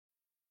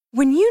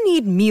When you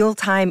need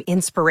mealtime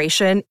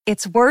inspiration,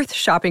 it's worth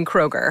shopping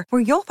Kroger,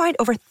 where you'll find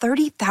over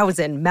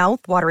 30,000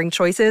 mouth-watering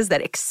choices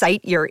that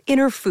excite your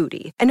inner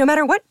foodie. And no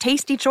matter what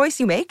tasty choice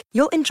you make,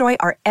 you'll enjoy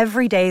our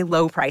everyday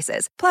low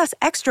prices, plus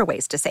extra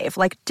ways to save,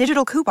 like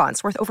digital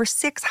coupons worth over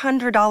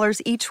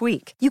 $600 each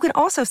week. You can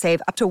also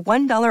save up to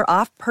 $1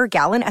 off per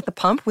gallon at the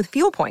pump with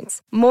fuel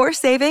points. More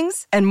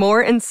savings and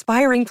more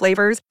inspiring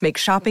flavors make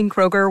shopping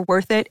Kroger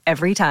worth it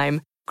every time.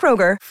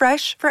 Kroger,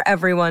 fresh for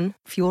everyone.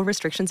 Fuel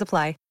restrictions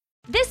apply.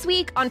 This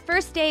week on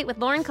First Date with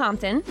Lauren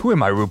Compton. Who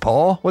am I,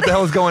 RuPaul? What the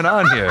hell is going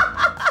on here?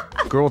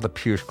 Girl with a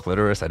pierced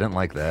clitoris. I didn't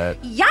like that.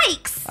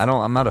 Yikes!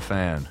 I'm not a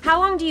fan. How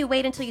long do you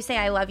wait until you say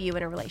I love you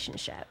in a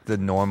relationship? The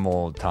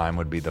normal time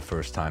would be the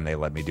first time they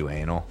let me do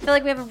anal. I feel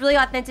like we have a really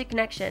authentic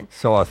connection.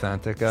 So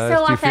authentic, guys.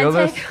 So do you feel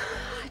this?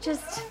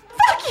 Just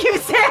fuck you,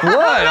 Sam.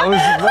 What?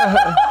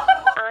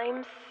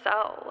 I'm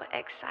so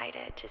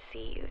excited to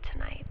see you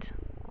tonight.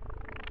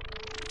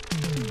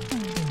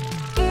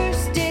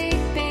 First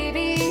date,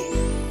 baby.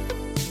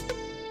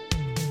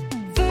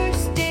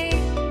 First date,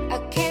 I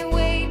can't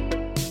wait.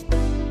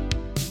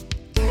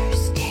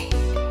 First date.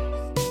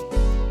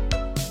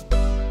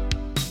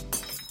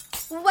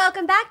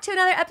 Welcome back to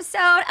another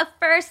episode of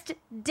First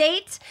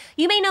Date.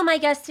 You may know my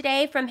guest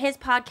today from his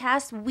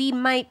podcast, We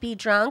Might Be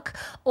Drunk,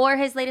 or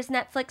his latest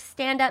Netflix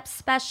stand-up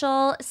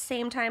special,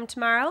 Same Time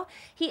Tomorrow.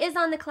 He is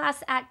on the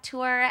Class Act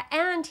Tour,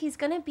 and he's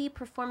going to be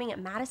performing at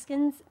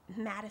Madison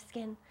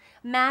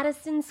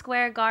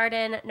Square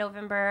Garden,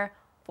 November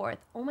 4th.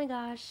 Oh my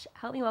gosh,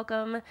 help me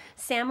welcome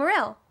Sam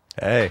Morril.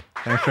 Hey,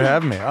 thanks for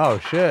having me. Oh,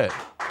 shit.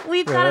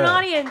 We've got an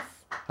audience.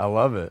 I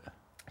love it.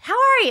 How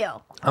are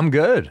you? I'm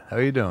good. How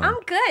are you doing? I'm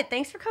good.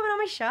 Thanks for coming on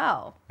my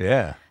show.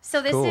 Yeah.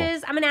 So this cool.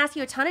 is, I'm going to ask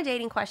you a ton of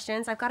dating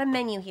questions. I've got a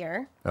menu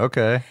here.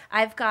 Okay.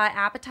 I've got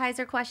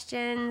appetizer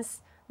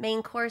questions,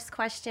 main course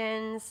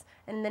questions,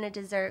 and then a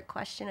dessert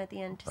question at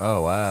the end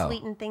to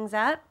sweeten things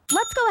up.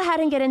 Let's go ahead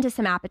and get into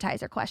some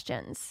appetizer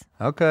questions.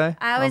 Okay.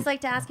 I always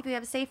like to ask if you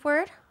have a safe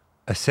word.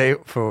 A safe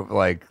for,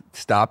 like,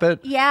 stop it?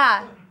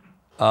 Yeah.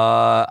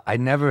 I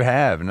never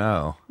have,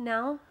 no.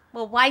 No?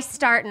 Well, why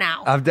start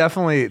now? I've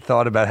definitely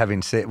thought about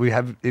having we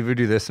ever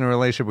do this in a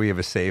relationship where you have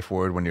a safe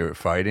word when you're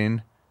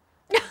fighting?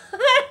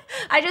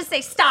 I just say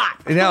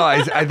stop.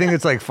 I think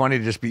it's like funny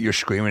to just you're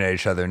screaming at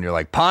each other and you're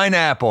like,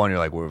 pineapple, and you're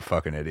like, we're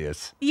fucking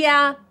idiots.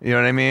 Yeah. You know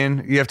what I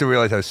mean? You have to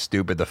realize how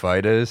stupid the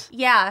fight is.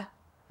 Yeah.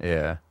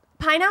 Yeah.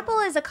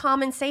 Pineapple is a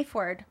common safe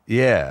word.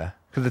 Yeah,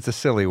 because it's a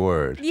silly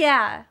word.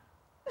 Yeah.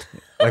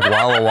 Like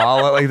walla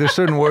walla. Like there's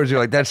certain words you're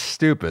like, that's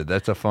stupid.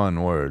 That's a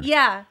fun word.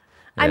 Yeah.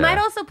 I Yeah. might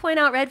also point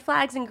out red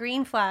flags and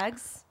green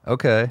flags.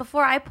 Okay.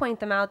 Before I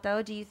point them out,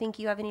 though, do you think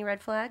you have any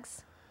red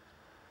flags?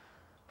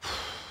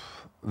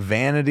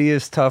 Vanity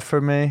is tough for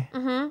me.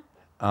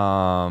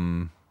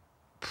 Mm-hmm.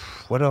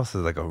 What else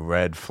is like a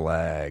red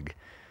flag?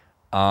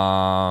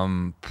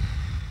 Vanity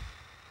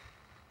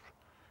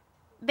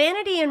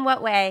in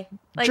what way?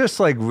 Like, just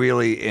like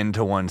really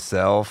into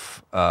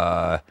oneself.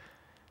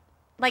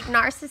 like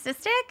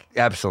narcissistic?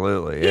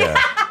 Absolutely,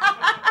 yeah.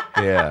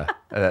 Yeah,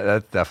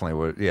 that's definitely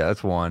what. Yeah,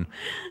 that's one.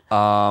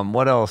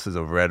 What else is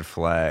a red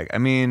flag? I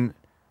mean,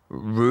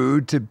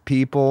 rude to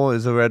people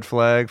is a red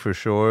flag for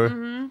sure.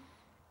 Mm-hmm.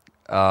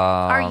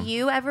 Are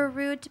you ever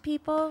rude to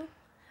people,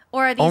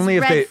 or are these only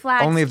if red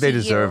flags? Only if they to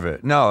deserve you?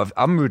 it. No,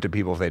 I'm rude to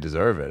people if they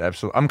deserve it.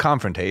 Absolutely, I'm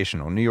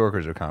confrontational. New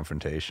Yorkers are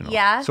confrontational.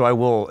 Yeah. So I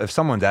will, if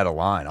someone's out of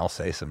line, I'll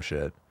say some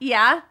shit.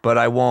 Yeah. But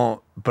I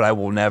won't. But I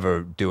will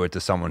never do it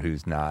to someone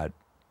who's not,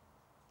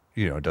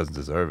 doesn't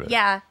deserve it.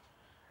 Yeah.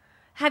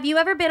 Have you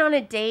ever been on a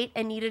date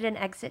and needed an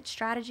exit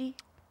strategy?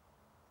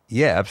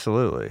 Yeah,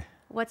 absolutely.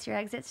 What's your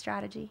exit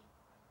strategy?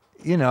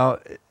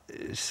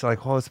 It's like,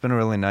 it's been a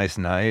really nice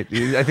night.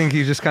 I think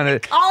you just kind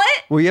of Call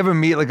it? Well, you ever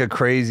meet like a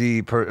crazy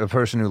a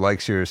person who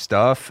likes your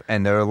stuff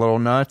and they're a little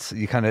nuts?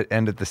 You kind of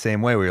end it the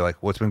same way where you're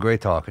like, well, it's been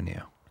great talking to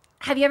you.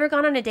 Have you ever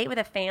gone on a date with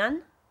a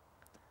fan?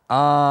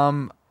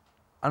 I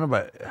don't know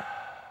about...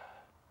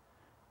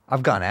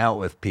 I've gone out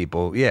with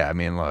people. Yeah, I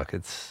mean, look,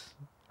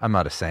 I'm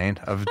not a saint.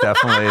 I've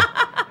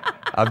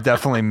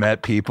definitely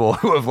met people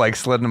who have like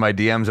slid into my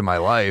DMs in my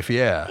life.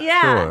 Yeah.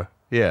 Yeah. Sure.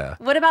 Yeah.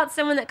 What about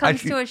someone that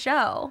comes to a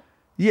show?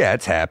 Yeah,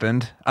 it's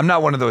happened. I'm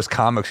not one of those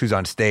comics who's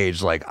on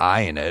stage like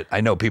eyeing it.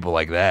 I know people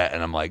like that,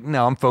 and I'm like,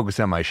 no, I'm focused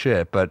on my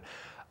shit. But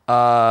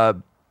yeah,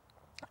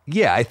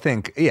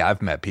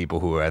 I've met people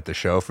who are at the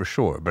show for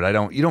sure.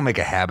 But you don't make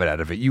a habit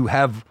out of it. You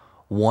have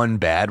one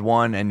bad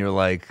one, and you're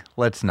like,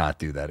 let's not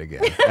do that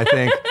again. I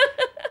think,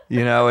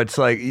 it's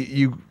like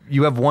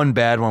you have one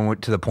bad one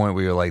to the point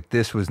where you're like,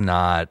 this was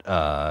not,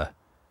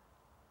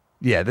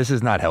 this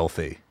is not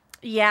healthy.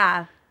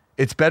 Yeah.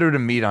 It's better to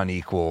meet on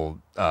equal.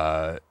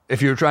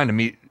 If you're trying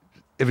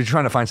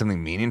to find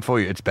something meaningful,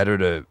 it's better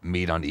to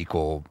meet on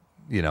equal,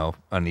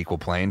 on equal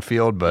playing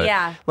field.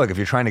 But look, if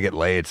you're trying to get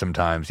laid,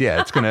 sometimes,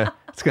 it's gonna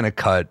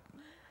cut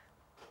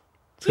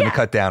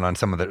down on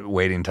some of the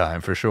waiting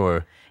time for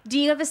sure. Do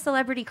you have a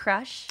celebrity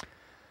crush?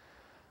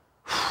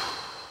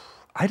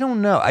 I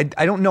don't know. I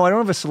don't know. I don't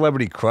have a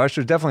celebrity crush.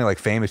 There's definitely like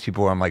famous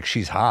people where I'm like,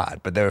 she's hot,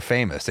 but they're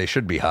famous. They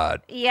should be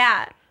hot.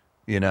 Yeah.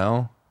 you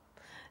know?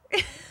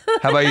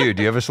 How about you?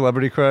 Do you have a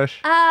celebrity crush?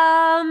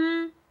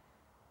 I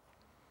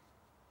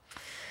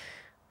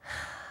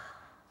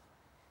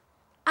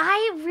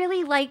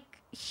really like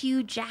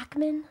Hugh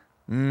Jackman.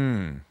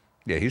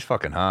 Yeah, he's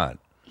fucking hot.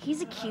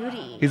 He's a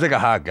cutie. He's like a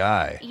hot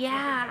guy.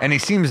 Yeah. And he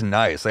seems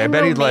nice. Like, and I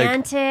bet he'd like...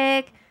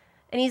 romantic.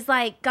 And he's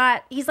like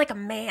a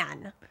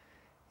man.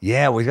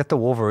 Yeah, well, he's got the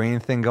Wolverine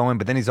thing going,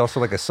 but then he's also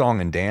like a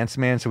song and dance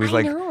man. So he's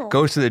I know.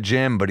 goes to the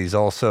gym, but he's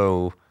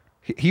also...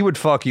 He would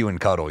fuck you and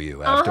cuddle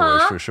you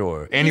afterwards for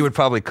sure. And he would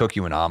probably cook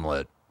you an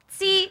omelet.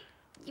 See,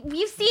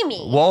 you see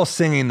me. While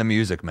singing The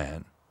Music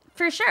Man.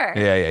 For sure.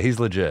 Yeah, he's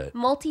legit.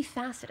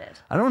 Multifaceted.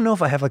 I don't know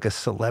if I have like a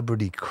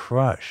celebrity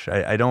crush.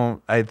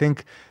 I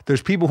think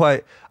there's people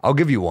who I'll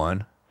give you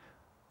one.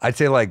 I'd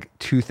say like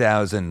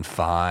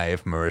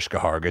 2005 Mariska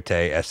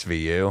Hargitay,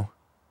 SVU.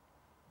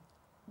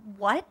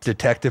 What?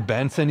 Detective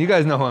Benson. You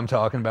guys know who I'm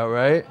talking about,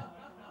 right?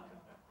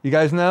 You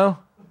guys know?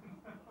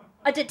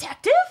 A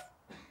detective?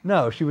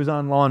 No, she was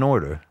on Law and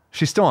Order.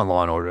 She's still on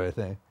Law and Order, I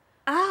think.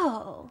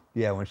 Oh.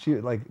 Yeah, when she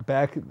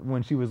back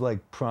when she was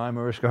like prime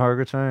Mariska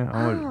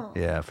Hargitay.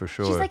 Yeah, for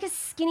sure. She's like a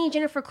skinny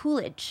Jennifer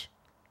Coolidge.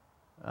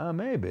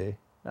 Maybe.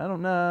 I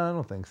don't know. I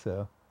don't think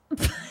so. You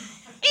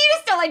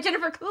just don't like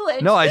Jennifer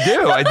Coolidge. No, I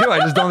do. I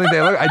just don't think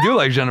they look. I do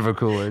like Jennifer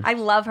Coolidge. I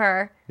love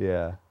her.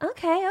 Yeah.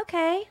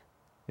 Okay.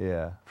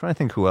 Yeah. I'm trying to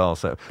think who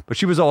else. But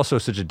she was also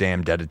such a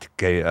damn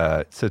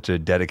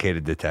dedicated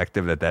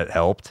detective that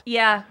helped.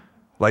 Yeah.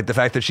 Like the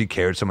fact that she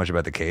cared so much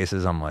about the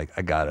cases, I'm like,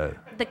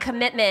 the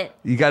commitment.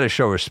 You gotta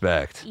show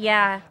respect.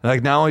 Yeah.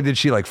 Like not only did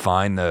she like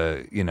find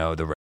the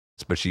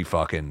rats, but she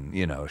fucking,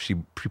 she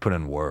put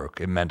in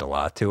work. It meant a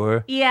lot to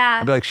her. Yeah.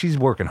 I'd be like, she's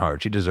working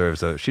hard. She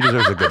deserves a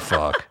good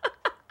fuck.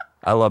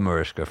 I love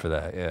Mariska for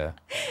that. Yeah.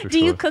 Do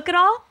you cook at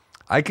all?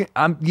 I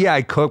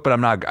cook, but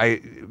I'm not.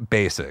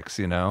 Basics,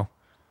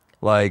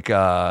 like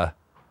I've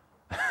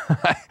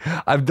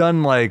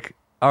done like,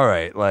 all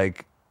right,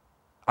 like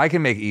I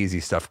can make easy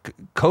stuff.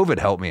 COVID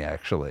helped me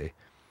actually,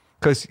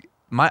 because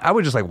I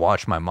would just like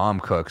watch my mom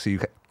cook, so you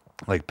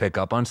like pick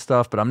up on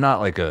stuff. But I'm not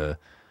like a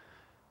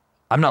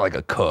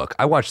cook.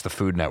 I watch the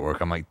Food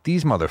Network. I'm like,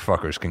 these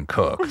motherfuckers can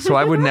cook. So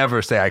I would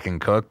never say I can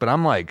cook, but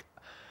I'm like,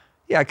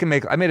 yeah, I can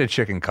make. I made a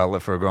chicken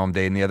cutlet for a girl I'm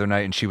dating the other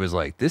night, and she was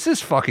like, "This is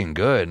fucking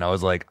good." And I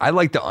was like, I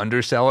like to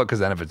undersell it because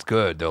then if it's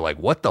good, they're like,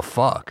 "What the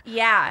fuck?"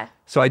 Yeah.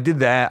 So I did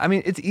that. I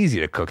mean, it's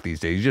easy to cook these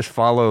days. You just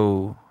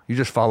follow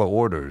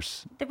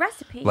orders. The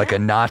recipe. Like a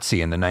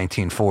Nazi in the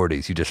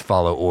 1940s, you just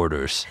follow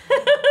orders.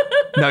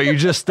 No, you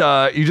just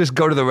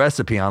go to the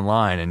recipe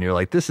online, and you're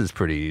like, "This is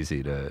pretty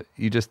easy to."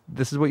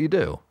 This is what you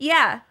do.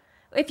 Yeah.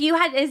 If you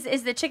had,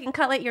 is the chicken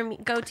cutlet your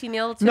go-to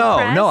meal to No,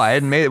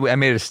 impress? I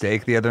made a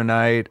steak the other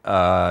night.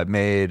 I'll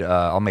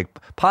make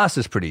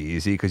pasta's pretty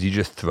easy because you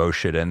just throw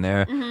shit in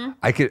there.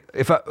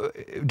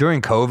 Mm-hmm.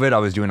 During COVID, I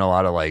was doing a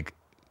lot of like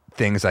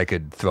things I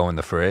could throw in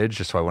the fridge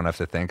just so I wouldn't have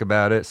to think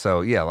about it.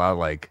 So yeah, a lot of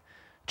like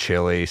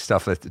chili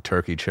stuff, like the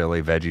turkey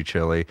chili, veggie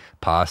chili,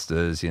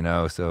 pastas,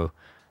 So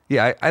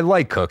yeah, I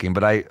like cooking,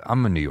 but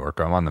I'm a New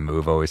Yorker. I'm on the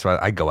move always, so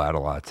I go out a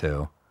lot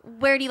too.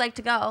 Where do you like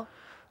to go?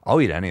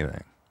 I'll eat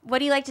anything. What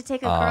do you like to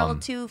take a girl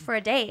to for a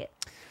date?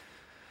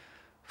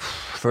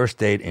 First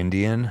date,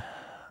 Indian.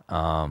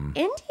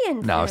 Indian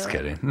food? No, I was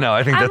kidding. No,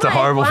 I think that's a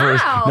horrible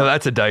first. No,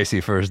 that's a dicey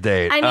first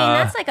date. I mean,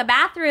 that's like a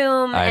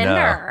bathroom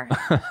ender.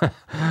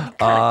 Kind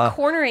of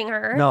cornering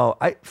her. No,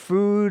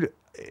 food.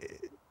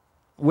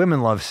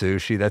 Women love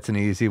sushi. That's an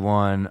easy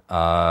one.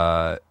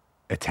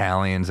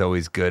 Italian's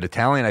always good.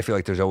 Italian, I feel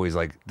like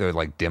they're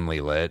like dimly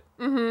lit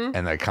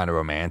and like kind of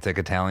romantic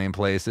Italian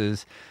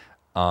places.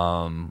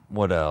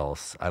 What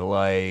else? I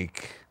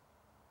like.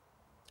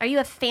 Are you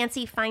a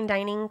fancy fine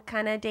dining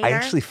kind of dater? I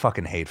actually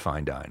fucking hate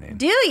fine dining.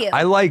 Do you?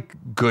 I like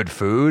good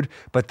food,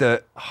 but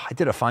I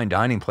did a fine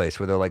dining place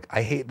where they're like,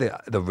 I hate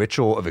the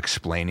ritual of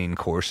explaining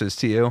courses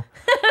to you.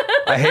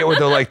 I hate where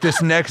they're like,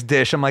 this next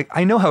dish. I'm like,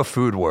 I know how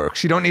food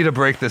works. You don't need to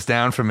break this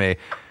down for me.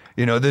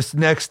 This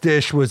next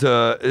dish was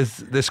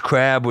this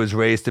crab was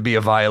raised to be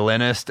a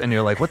violinist, and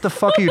you're like, what the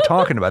fuck are you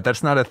talking about?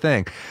 That's not a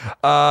thing.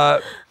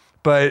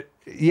 But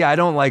yeah, I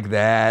don't like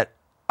that.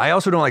 I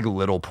also don't like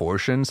little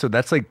portions. So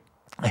that's like,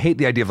 I hate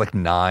the idea of like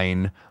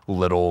 9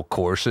 little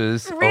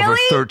courses over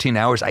 13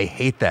 hours. I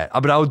hate that.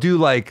 But I'll do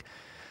like,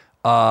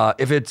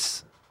 if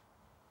it's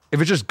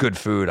just good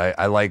food,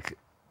 I like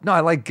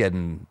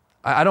getting,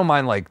 I don't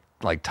mind like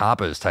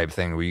tapas type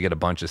thing where you get a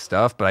bunch of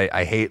stuff, but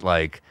I hate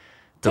like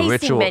the tasting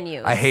ritual.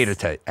 menus. I hate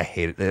it. I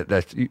hate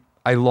it.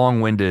 I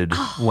long-winded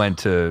went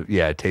to,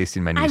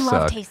 tasting menus. I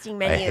love tasting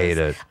menus. I hate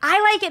it.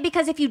 I like it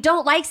because if you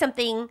don't like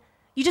something,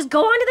 you just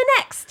go on to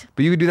the next.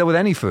 But you could do that with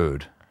any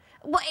food.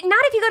 Well, not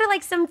if you go to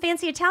like some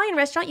fancy Italian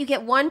restaurant. You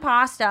get one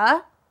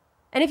pasta,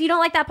 and if you don't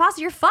like that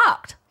pasta, you're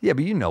fucked. Yeah,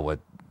 but you know what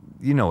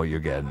you're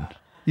getting.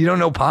 You don't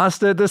know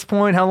pasta at this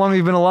point? How long have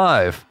you been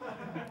alive?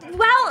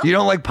 Well, you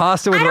don't like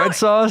pasta with red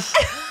sauce?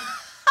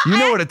 You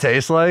know what it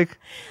tastes like?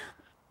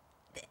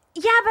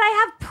 Yeah, but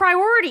I have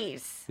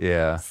priorities.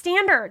 Yeah.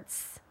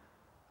 Standards.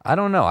 I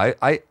don't know.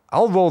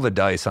 I'll roll the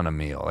dice on a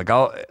meal. Like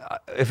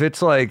if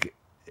it's like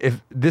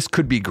if this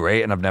could be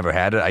great and I've never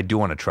had it, I do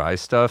want to try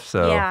stuff.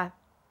 So Yeah.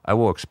 I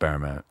will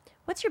experiment.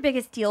 What's your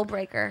biggest deal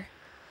breaker?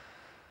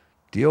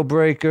 Deal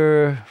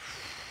breaker.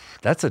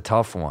 That's a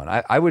tough one.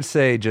 I would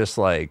say just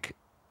like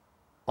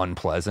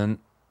unpleasant.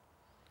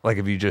 Like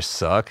if you just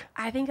suck.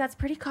 I think that's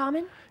pretty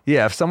common.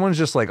 Yeah, if someone's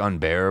just like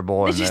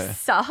unbearable. They And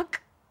just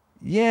suck.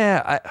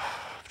 yeah, I'm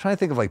trying to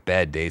think of like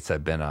bad dates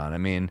I've been on. I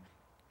mean,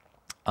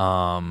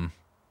 boring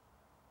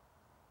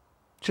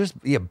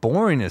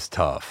is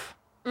tough.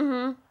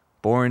 Mm-hmm.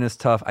 Boring is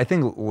tough. I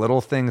think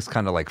little things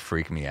kind of like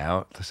freak me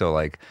out. So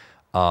like,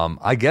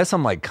 I guess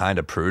I'm like kind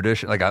of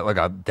prudish. Like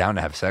I'm down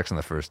to have sex on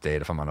the first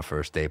date if I'm on a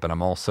first date, but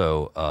I'm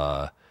also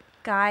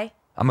Guy.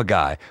 I'm a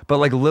guy. But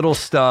like little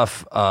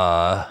stuff,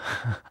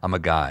 I'm a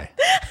guy.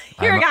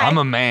 You're a guy. I'm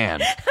a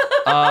man.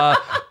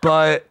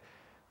 But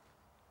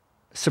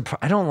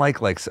I don't like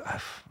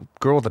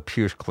girl with a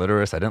pierced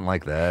clitoris. I didn't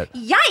like that.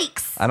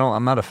 Yikes!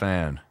 I'm not a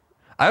fan.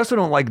 I also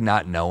don't like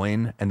not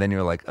knowing, and then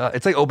you're like,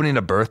 it's like opening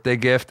a birthday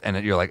gift,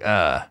 and you're like,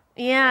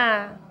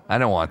 Yeah. I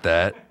don't want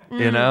that.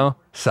 You know,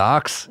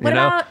 socks. What you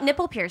know, about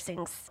nipple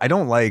piercings? I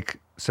don't like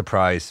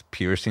surprise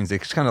piercings. They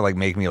just kind of like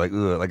make me like,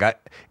 ugh. Like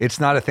it's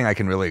not a thing I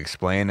can really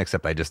explain,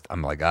 except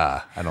I'm like,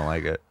 I don't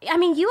like it. I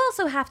mean, you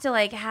also have to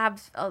like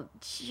have,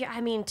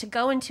 to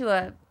go into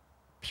a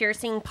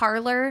piercing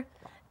parlor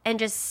and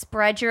just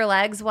spread your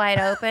legs wide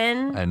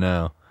open I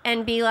know.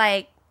 and be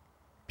like,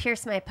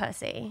 pierce my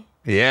pussy.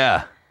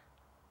 Yeah.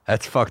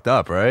 That's fucked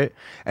up, right?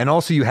 And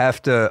also you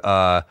have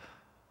to,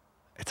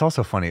 it's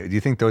also funny. Do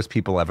you think those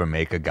people ever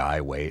make a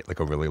guy wait like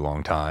a really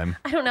long time?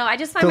 I don't know. I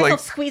just find So, myself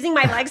like- squeezing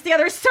my legs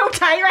together so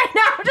tight right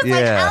now. I'm just like,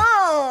 Yeah.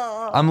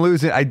 oh. I'm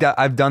losing.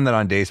 I've done that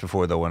on dates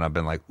before though when I've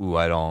been like, ooh,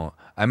 I don't.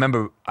 I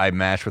remember I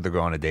matched with a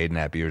girl on a dating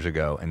app years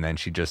ago, and then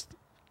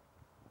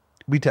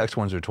we texted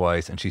once or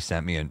twice, and she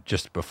sent me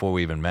just before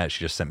we even met,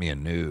 she just sent me a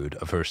nude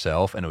of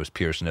herself, and it was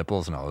pierced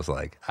nipples, and I was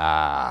like,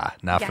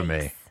 not for me.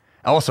 Yikes.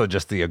 Also,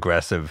 just the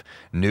aggressive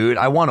nude.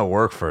 I want to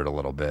work for it a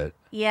little bit.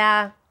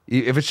 Yeah.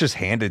 If it's just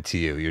handed to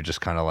you, you're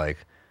just kind of like,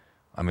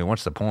 I mean,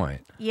 what's the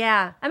point?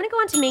 Yeah. I'm going to go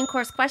on to main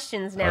course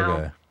questions now.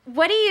 Okay.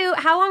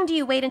 How long do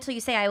you wait until you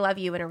say I love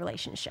you in a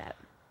relationship?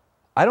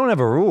 I don't have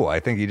a rule.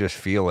 I think you just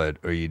feel it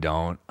or you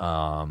don't.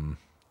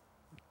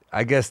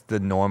 I guess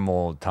the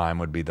normal time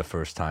would be the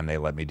first time they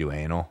let me do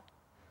anal.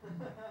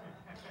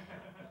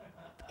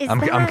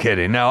 I'm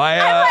kidding. No,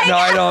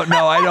 I don't.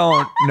 No,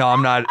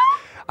 I'm not.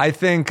 I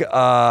think,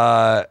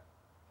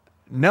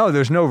 no,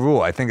 there's no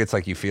rule. I think it's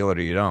like you feel it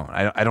or you don't.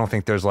 I don't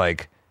think there's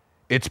like,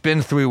 it's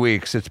been 3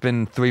 weeks, it's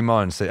been 3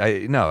 months.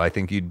 I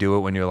think you do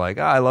it when you're like,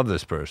 I love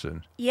this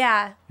person.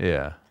 Yeah.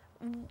 Yeah.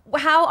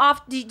 How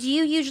often do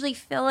you usually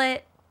feel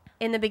it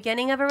in the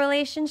beginning of a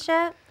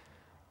relationship?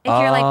 If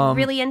you're like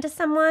really into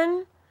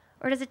someone?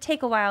 Or does it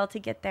take a while to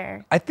get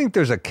there? I think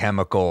there's a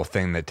chemical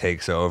thing that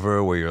takes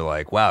over where you're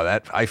like, wow,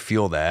 I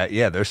feel that.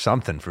 Yeah, there's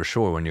something for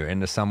sure when you're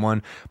into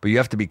someone, but you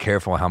have to be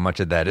careful how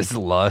much of that is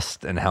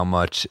lust and how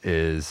much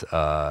is,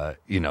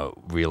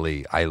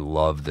 really, I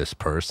love this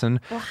person.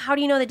 Well, how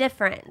do you know the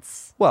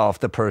difference? Well, if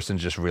the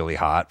person's just really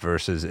hot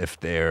versus if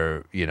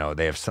they're,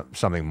 they have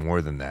something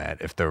more than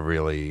that. If they're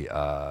really,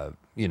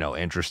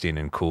 interesting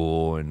and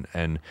cool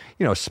and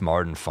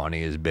smart and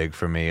funny is big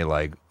for me.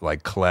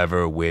 Like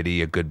clever,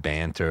 witty, a good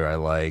banter. I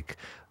like,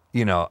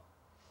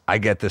 I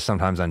get this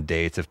sometimes on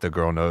dates. If the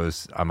girl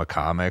knows I'm a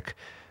comic,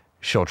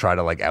 she'll try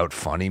to like out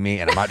funny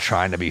me, and I'm not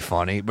trying to be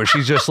funny, but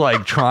she's just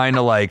like trying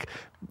to like,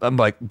 I'm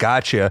like,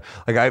 gotcha.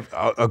 Like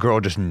a girl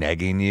just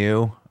negging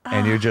you.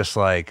 And you're just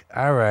like,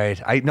 all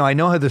right, I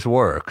know how this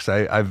works.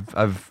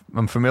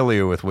 I'm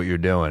familiar with what you're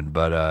doing,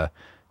 but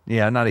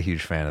yeah, I'm not a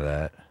huge fan of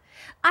that.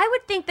 I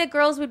would think that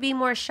girls would be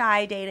more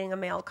shy dating a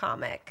male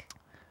comic.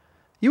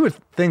 You would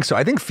think so.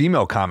 I think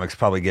female comics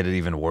probably get it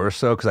even worse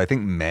though, because I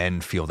think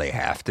men feel they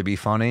have to be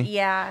funny.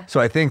 Yeah. So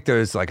I think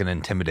there's like an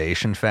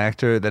intimidation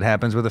factor that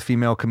happens with a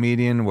female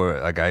comedian where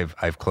like I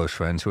have close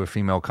friends who are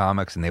female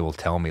comics, and they will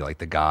tell me like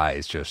the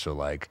guys just are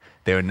like,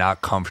 they're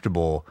not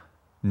comfortable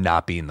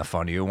not being the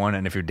funnier one.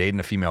 And if you're dating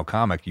a female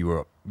comic, you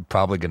are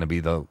probably going to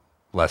be the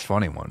less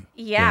funny one.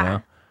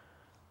 Yeah.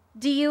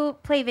 Do you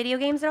play video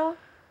games at all?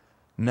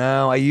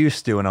 No, I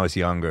used to when I was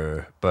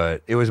younger,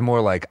 but it was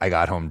more like I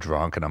got home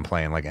drunk and I'm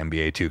playing like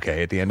NBA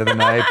 2K at the end of the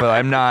night. But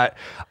I'm not.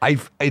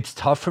 It's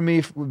tough for me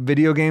with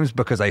video games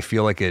because I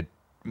feel like it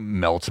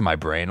melts my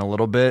brain a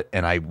little bit,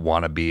 and I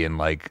want to be in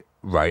like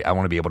I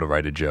want to be able to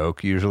write a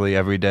joke usually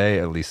every day,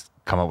 at least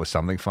come up with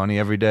something funny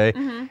every day.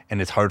 Mm-hmm.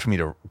 And it's hard for me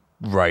to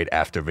write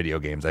after video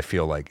games. I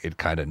feel like it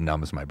kind of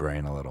numbs my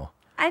brain a little.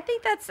 I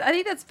think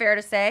that's fair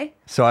to say.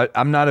 So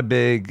I'm not a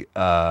big.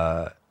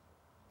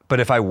 But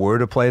if I were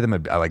to play them,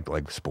 I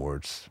like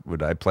sports.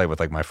 Would I play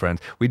with like my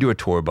friends? We do a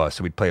tour bus,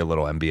 so we'd play a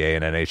little NBA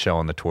and NHL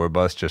on the tour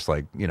bus, just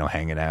like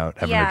hanging out,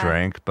 having a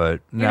drink.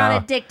 But you're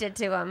not addicted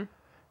to them.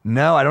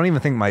 No, I don't even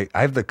think I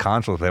have the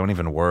consoles, but they don't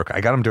even work.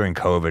 I got them during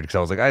COVID because I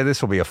was like,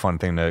 this will be a fun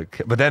thing to.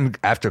 But then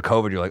after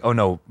COVID, you're like, oh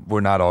no, we're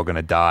not all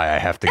gonna die. I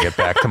have to get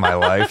back to my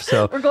life.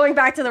 So we're going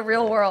back to the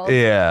real world.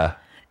 Yeah.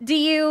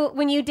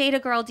 When you date a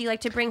girl, do you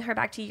like to bring her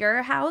back to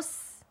your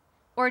house?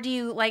 Or do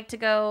you like to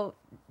go?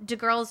 Do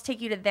girls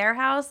take you to their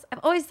house? I've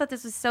always thought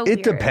this was so weird.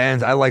 It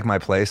depends. I like my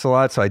place a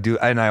lot, so I do,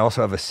 and I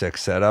also have a sick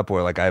setup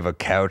where like I have a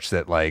couch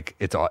that like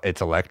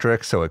it's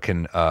electric, so it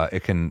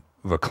can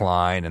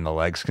recline and the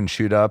legs can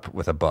shoot up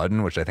with a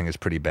button, which I think is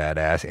pretty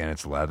badass, and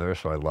it's leather,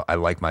 so I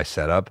like my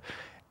setup.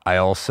 I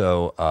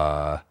also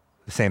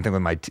the same thing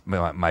with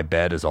my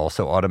bed is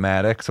also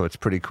automatic, so it's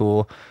pretty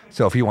cool.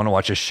 So if you want to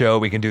watch a show,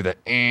 we can do the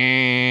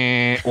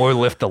or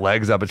lift the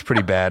legs up. It's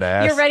pretty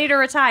badass. You're ready to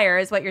retire,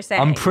 is what you're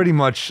saying. I'm pretty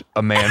much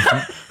a man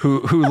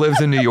who lives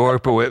in New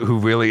York, but who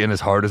really in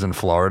his heart is in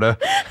Florida.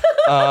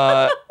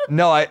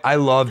 No, I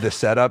love the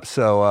setup.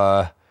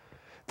 So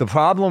the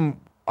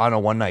problem on a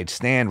one night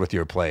stand with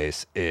your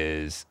place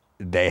is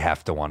they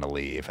have to want to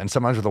leave. And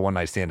sometimes with a one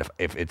night stand,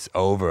 if it's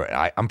over,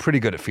 I'm pretty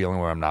good at feeling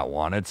where I'm not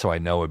wanted. So I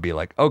know it'd be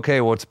like, okay,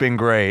 well, it's been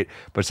great.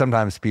 But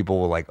sometimes people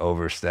will like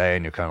overstay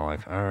and you're kind of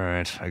like, all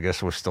right, I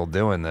guess we're still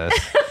doing this.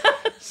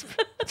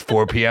 It's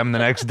 4 p.m. the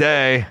next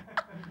day.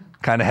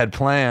 Kind of had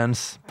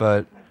plans,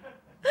 but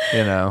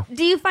you know.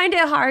 Do you find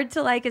it hard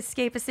to like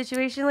escape a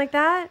situation like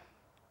that?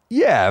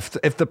 Yeah,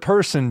 if the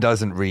person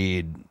doesn't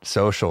read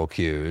social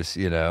cues,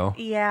 you know,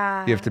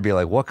 Yeah. you have to be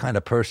like, what kind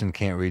of person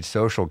can't read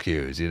social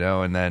cues, you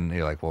know? And then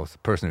you're like, well, it's the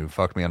person who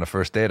fucked me on the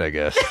first date, I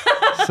guess.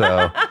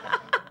 So,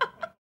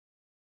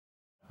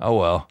 oh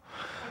well.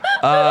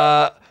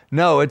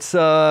 No, it's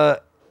I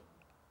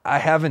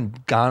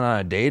haven't gone on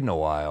a date in a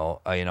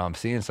while. You know, I'm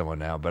seeing someone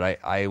now, but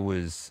I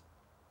was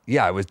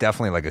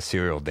definitely like a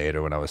serial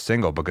dater when I was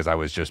single because I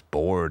was just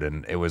bored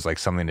and it was like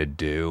something to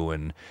do.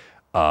 And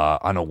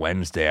on a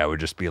Wednesday, I would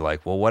just be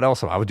like, well, what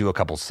else? I would do a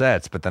couple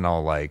sets, but then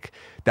I'll like,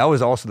 that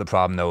was also the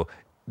problem though.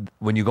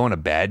 When you go on a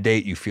bad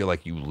date, you feel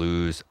like you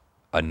lose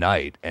a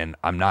night and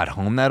I'm not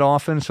home that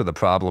often. So the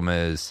problem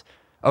is,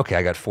 okay,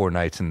 I got 4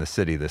 nights in the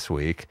city this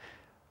week.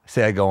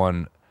 Say I go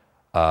on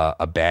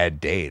a bad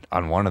date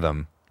on one of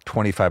them,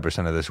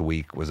 25% of this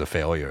week was a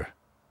failure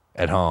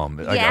at home,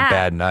 like a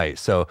bad night.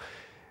 So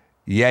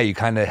yeah, you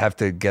kind of have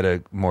to get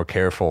a more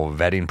careful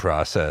vetting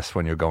process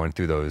when you're going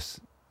through those,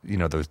 you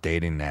know, those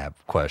dating app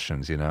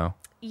questions, you know?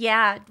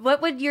 Yeah.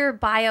 What would your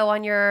bio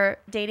on your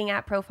dating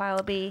app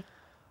profile be?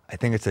 I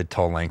think it's a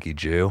tall, lanky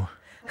Jew.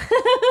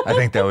 I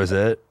think that was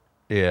it.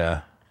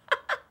 Yeah.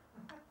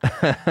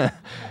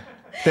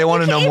 They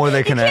want to know more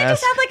they can You can't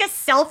ask. just have like a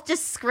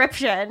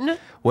self-description.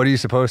 What are you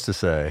supposed to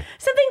say?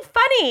 Something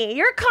funny.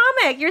 You're a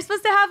comic. You're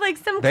supposed to have like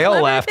some They all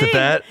clever laughed thing. at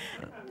that.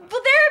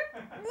 Well,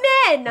 they're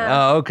men.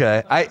 Oh,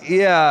 okay.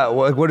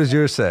 What does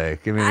yours say?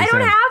 Give me an I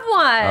don't example. have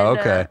one. Oh,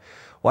 okay.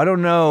 Well, I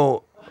don't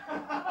know.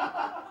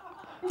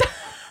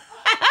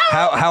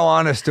 How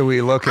honest are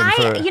we looking for?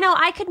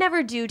 I could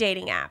never do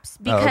dating apps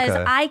because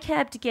okay. I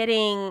kept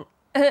getting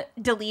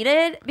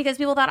deleted because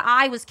people thought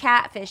I was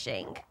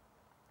catfishing.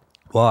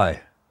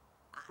 Why?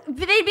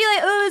 But they'd be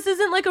like, oh, this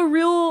isn't like a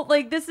real,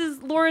 like,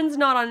 Lauren's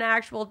not on an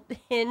actual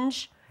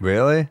Hinge.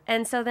 Really?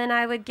 And so then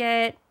I'd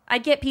get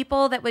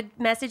people that would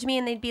message me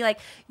and they'd be like,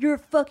 you're a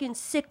fucking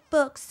sick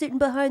fuck sitting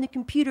behind the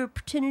computer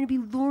pretending to be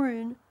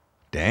Lauren.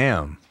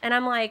 Damn. And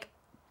I'm like,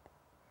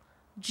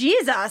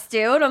 Jesus,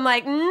 dude. I'm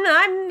like,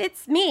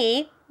 it's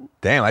me.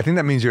 Damn, I think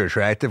that means you're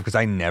attractive because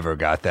I never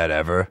got that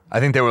ever.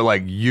 I think they were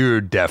like, you're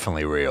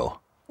definitely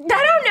real. I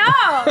don't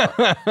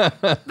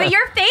know. But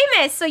you're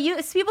famous, so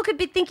people could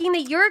be thinking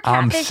that you're a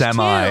catfish I'm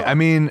semi. too. I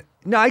mean,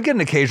 no, I get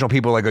an occasional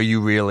people like, are you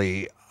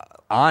really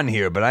on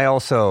here? But I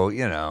also,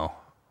 you know,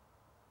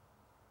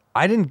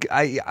 I didn't get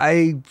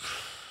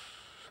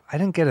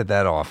it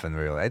that often,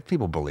 really.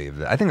 People believe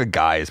that. I think a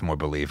guy is more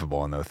believable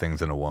on those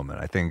things than a woman.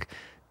 I think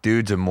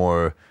dudes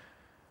more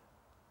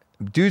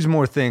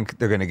think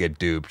they're going to get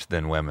duped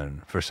than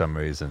women for some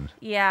reason.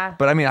 Yeah.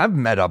 But I mean, I've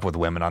met up with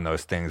women on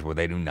those things where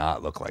they do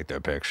not look like their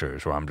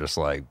pictures, where I'm just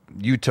like,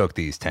 you took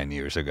these 10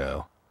 years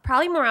ago.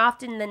 Probably more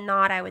often than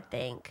not, I would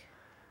think.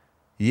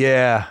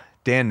 Yeah.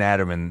 Dan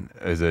Natterman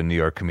is a New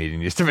York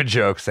comedian. Used to have a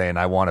joke saying,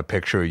 I want a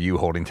picture of you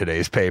holding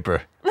today's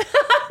paper.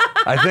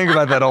 I think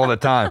about that all the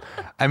time.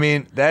 I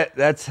mean,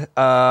 that's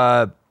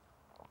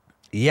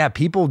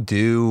people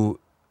do.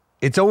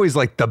 It's always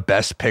like the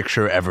best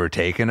picture ever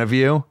taken of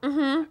you.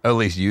 Mm-hmm. Or at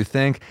least you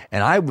think.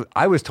 And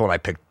I was told I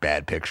picked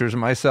bad pictures of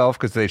myself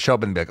because they'd show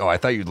up and be like, oh, I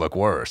thought you'd look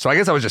worse. So I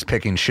guess I was just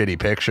picking shitty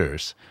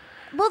pictures.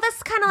 Well,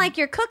 that's kind of like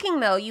your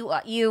cooking, though. You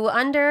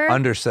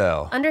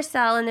Undersell.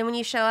 and then when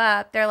you show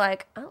up, they're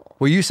like, oh.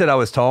 Well, you said I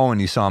was tall when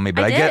you saw me,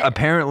 but I get did.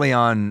 apparently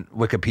on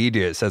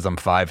Wikipedia it says I'm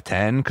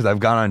 5'10" because I've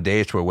gone on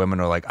dates where women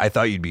are like, I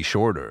thought you'd be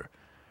shorter.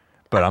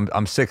 But I'm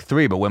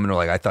 6'3", but women are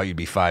like, I thought you'd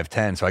be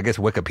 5'10". So I guess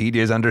Wikipedia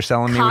is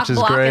underselling me, which is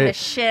Cock blocking great. the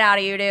shit out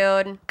of you,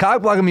 dude.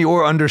 Cock blocking me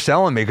or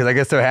underselling me because I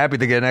guess they're happy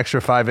to get an extra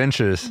 5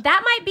 inches.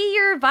 That might be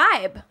your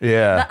vibe.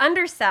 Yeah. The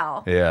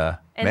undersell. Yeah.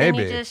 And maybe.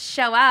 then you just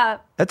show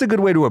up. That's a good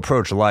way to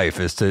approach life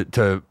is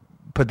to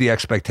put the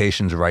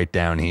expectations right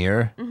down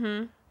here.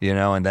 Mm-hmm. You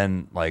know, and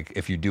then like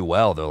if you do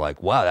well, they're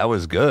like, wow, that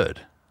was good.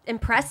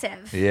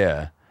 Impressive.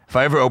 Yeah. If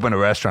I ever open a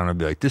restaurant, I'd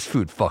be like, this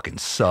food fucking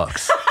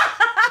sucks.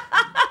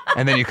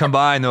 And then you come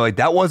by and they're like,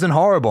 that wasn't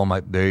horrible. I'm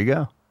like, there you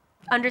go.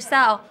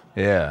 Undersell.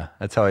 Yeah,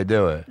 that's how I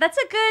do it. That's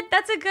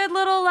a good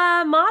little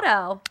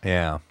motto.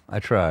 Yeah, I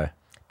try.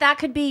 That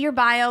could be your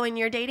bio in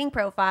your dating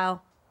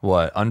profile.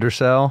 What,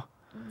 undersell?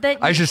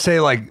 I should say,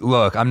 like,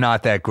 look, I'm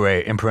not that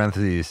great, in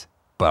parentheses,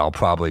 but I'll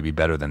probably be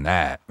better than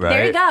that, right?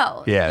 There you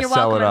go. Yeah, You're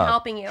sell welcome. it I'm up.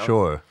 helping you.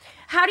 Sure.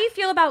 How do you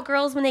feel about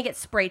girls when they get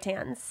spray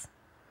tans?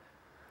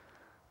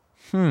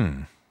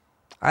 I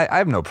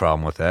have no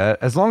problem with that.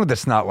 As long as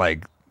it's not,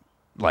 like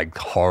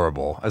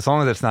horrible. As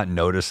long as it's not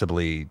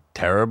noticeably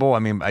terrible. I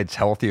mean, it's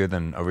healthier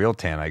than a real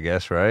tan, I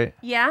guess, right?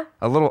 Yeah.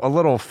 A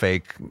little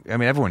fake. I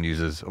mean, everyone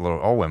uses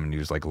all women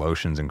use like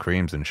lotions and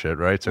creams and shit,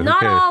 right? So who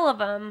Not cares? all of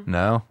them.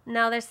 No?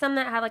 No, there's some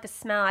that have like a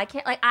smell. I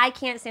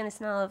can't stand the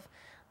smell of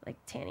like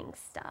tanning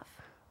stuff.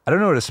 I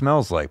don't know what it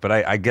smells like, but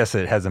I guess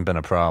it hasn't been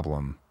a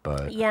problem.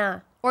 But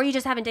Yeah. Or you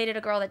just haven't dated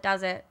a girl that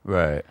does it.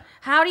 right.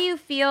 How do you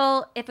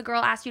feel if a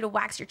girl asks you to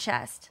wax your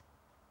chest?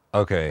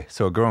 Okay,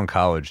 so a girl in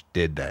college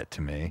did that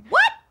to me.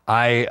 What?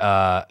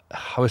 I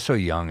was so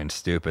young and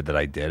stupid that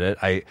I did it.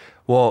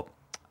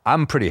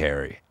 I'm pretty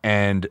hairy,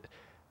 and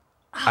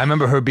I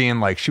remember her being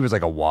like, she was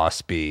like a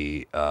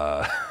waspy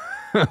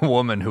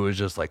woman who was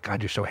just like,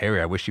 God, you're so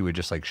hairy. I wish you would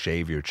just like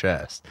shave your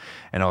chest.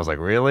 And I was like,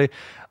 really?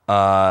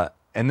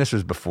 And this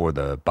was before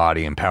the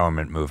body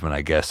empowerment movement,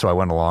 I guess. So I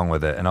went along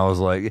with it. And I was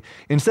like,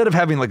 instead of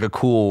having like a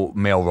cool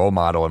male role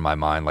model in my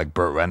mind, like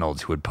Burt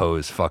Reynolds, who would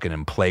pose fucking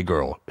in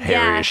Playgirl,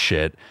 hairy as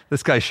shit,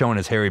 this guy's showing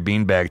his hairy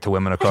beanbag to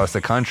women across the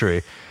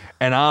country.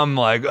 And I'm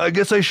like, I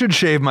guess I should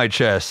shave my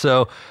chest.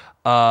 So,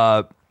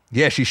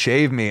 yeah, she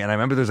shaved me. And I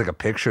remember there's like a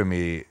picture of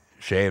me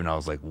shaved. And I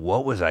was like,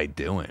 what was I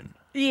doing?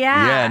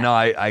 Yeah. Yeah, no,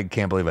 I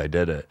can't believe I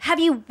did it. Have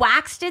you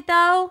waxed it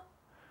though?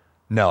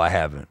 No, I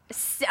haven't.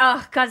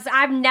 Because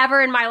I've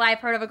never in my life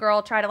heard of a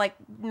girl try to like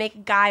make a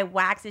guy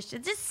wax his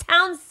shit. It just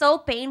sounds so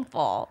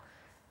painful.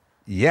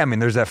 Yeah, I mean,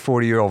 there's that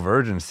 40-year-old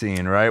virgin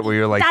scene, right? Where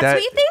you're like, That's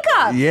what you think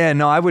of. Yeah,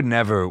 no, I would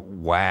never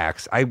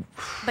wax.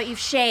 But you've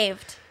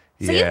shaved.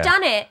 So Yeah. you've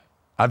done it.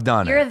 I've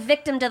done You're it. a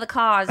victim to the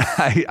cause.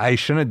 I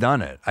shouldn't have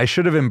done it. I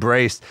should have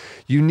embraced.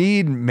 You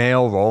need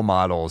male role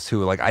models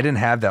who, like, I didn't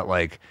have that,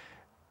 like,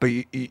 but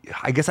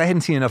I guess I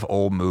hadn't seen enough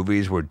old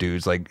movies where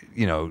dudes like,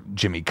 you know,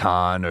 Jimmy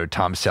Caan or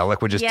Tom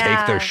Selleck would just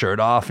take their shirt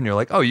off and you're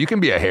like, oh, you can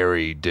be a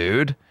hairy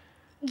dude.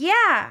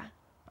 Yeah.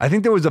 I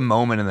think there was a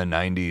moment in the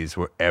 90s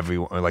where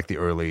everyone, or like the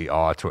early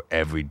aughts, where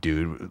every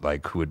dude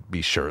like who would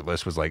be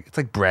shirtless was like, it's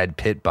like Brad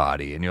Pitt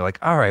body. And you're like,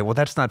 all right, well,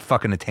 that's not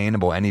fucking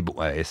attainable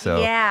anyway. So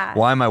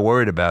why am I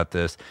worried about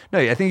this? No,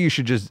 I think you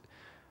should just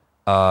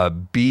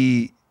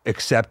be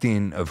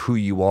accepting of who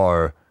you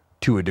are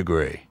to a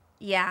degree.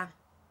 Yeah.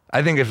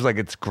 I think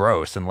it's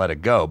gross and let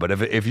it go. But if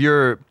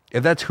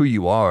that's who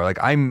you are, like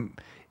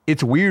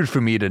it's weird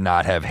for me to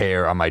not have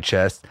hair on my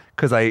chest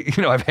because I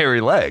have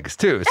hairy legs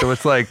too. So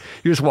it's like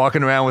you're just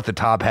walking around with the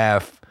top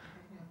half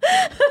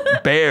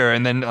bare,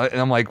 and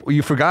I'm like, well,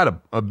 you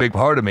forgot a big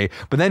part of me.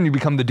 But then you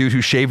become the dude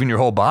who's shaving your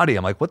whole body.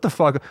 I'm like, what the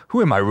fuck?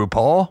 Who am I,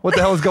 RuPaul? What the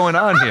hell is going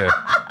on here?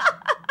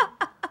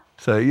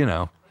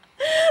 So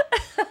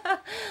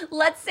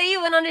Let's say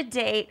you went on a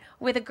date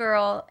with a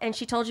girl and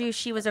she told you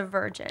she was a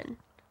virgin.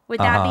 Would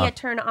that be a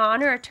turn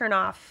on or a turn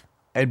off?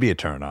 It'd be a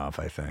turn off,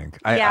 I think.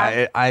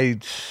 Yeah.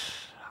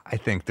 I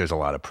think there's a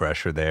lot of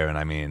pressure there, and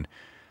I mean,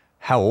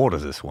 how old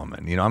is this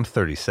woman? I'm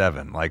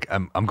 37. Like,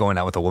 I'm going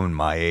out with a woman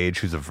my age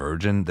who's a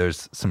virgin.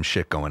 There's some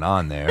shit going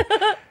on there.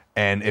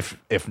 And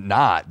if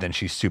not, then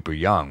she's super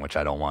young, which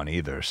I don't want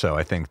either. So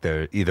I think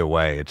either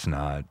way, it's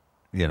not,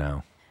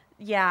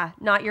 Yeah,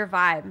 not your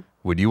vibe.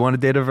 Would you want to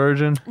date a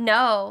virgin?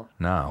 No.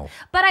 No.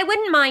 But I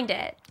wouldn't mind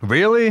it.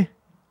 Really?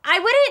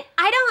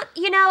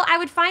 I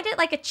would find it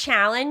like a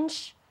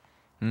challenge.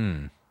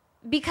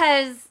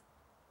 Because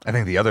I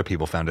think the other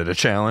people found it a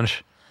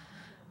challenge.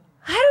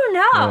 I don't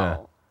know. Yeah.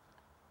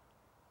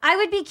 I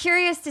would be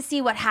curious to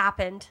see what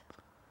happened.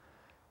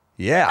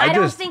 Yeah, I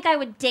don't think I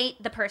would date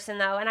the person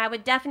though, and I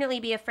would definitely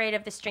be afraid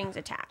of the strings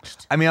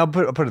attached. I mean, I'll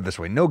put it this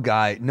way: no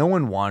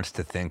one wants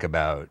to think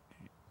about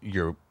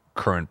your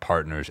current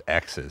partner's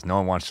exes. No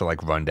one wants to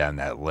like run down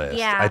that list.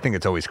 Yeah. I think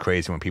it's always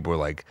crazy when people are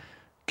like,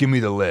 "Give me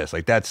the list."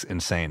 Like that's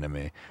insane to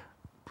me.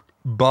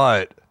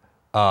 But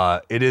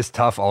it is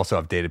tough. Also,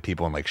 I've dated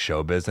people in like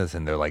show business,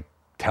 and they're like,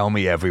 tell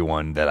me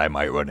everyone that I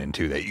might run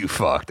into that you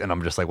fucked. And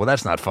I'm just like, well,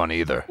 that's not fun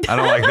either. I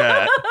don't like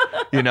that.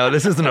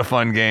 This isn't a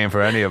fun game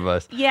for any of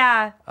us.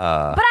 Yeah.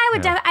 But I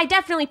would I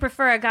definitely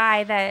prefer a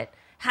guy that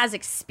has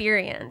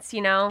experience,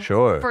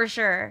 Sure. For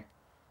sure.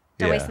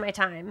 Don't Yeah. waste my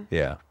time.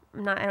 Yeah.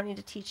 I don't need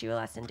to teach you a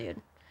lesson,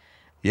 dude.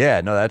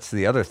 Yeah, no, that's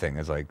the other thing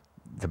is like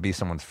to be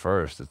someone's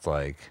first, it's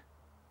like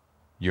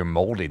you're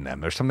molding them.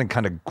 There's something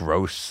kind of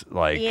gross,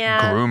 like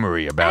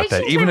groomery about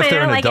that, even if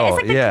they're an adult.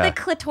 It's like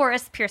the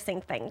clitoris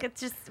piercing thing. It's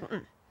just...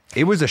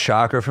 It was a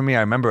shocker for me.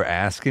 I remember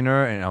asking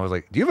her, and I was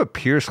like, do you have a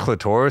pierced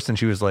clitoris? And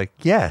she was like,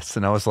 yes.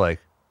 And I was like,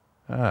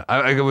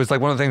 it was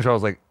like one of the things where I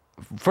was like,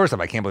 first off,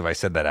 I can't believe I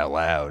said that out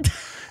loud.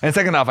 And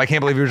second off, I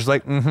can't believe you were just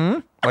like,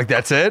 like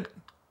that's it?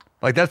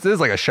 Like this is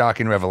like a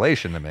shocking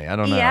revelation to me. I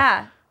don't know.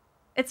 Yeah.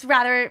 It's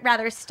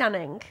rather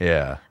stunning.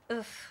 Yeah.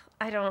 Ugh.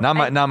 I don't. Not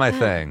my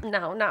thing.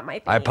 No, not my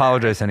thing. I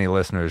apologize to any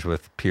listeners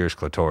with pierced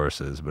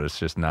clitorises, but it's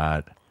just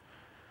not.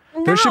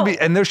 No.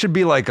 There should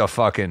be like a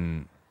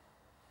fucking,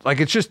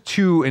 like it's just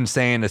too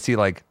insane to see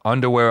like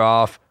underwear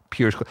off,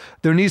 pierced.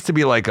 There needs to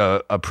be like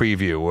a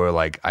preview where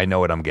like I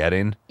know what I'm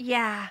getting.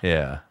 Yeah.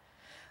 Yeah.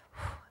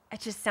 It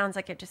just sounds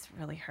like it just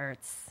really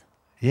hurts.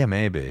 Yeah,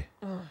 maybe.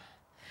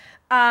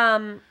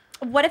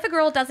 What if a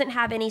girl doesn't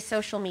have any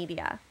social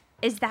media?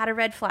 Is that a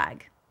red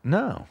flag?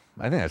 No,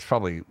 I think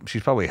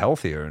she's probably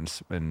healthier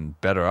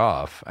and better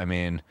off. I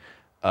mean,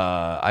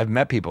 I've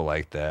met people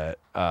like that.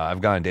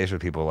 I've gone on dates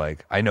with people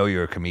like, I know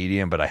you're a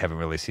comedian, but I haven't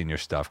really seen your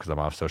stuff because I'm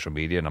off social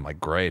media. And I'm like,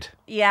 great.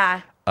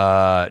 Yeah.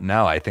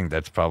 No, I think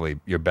that's probably,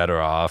 you're better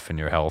off and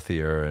you're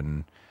healthier.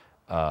 And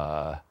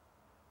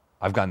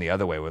I've gone the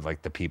other way with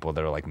like the people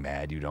that are like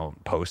mad you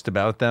don't post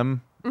about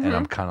them. Mm-hmm. And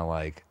I'm kind of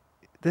like,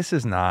 this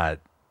is like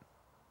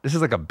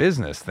a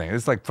business thing.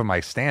 It's like for my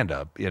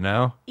stand-up, you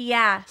know?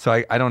 Yeah.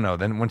 So I don't know.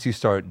 Then once you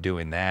start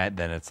doing that,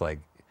 then it's like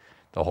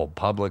the whole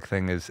public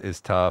thing is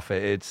tough.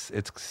 It's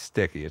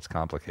sticky. It's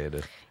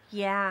complicated.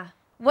 Yeah.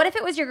 What if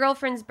it was your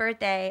girlfriend's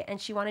birthday and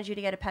she wanted you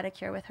to get a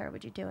pedicure with her?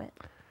 Would you do it?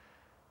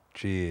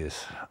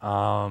 Jeez.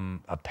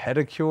 A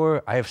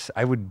pedicure?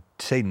 I would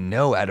say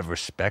no out of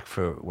respect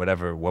for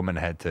whatever woman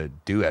had to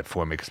do that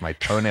for me because my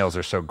toenails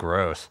are so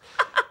gross.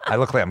 I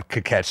look like I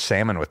could catch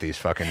salmon with these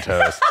fucking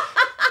toes.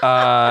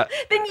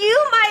 Then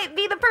you might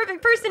be the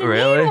perfect person to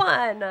Really? need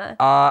one.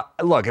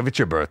 Look, if it's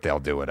your birthday, I'll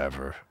do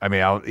whatever. I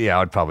mean,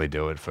 I'd probably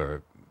do it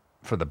for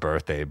the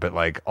birthday. But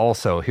like,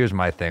 also, here's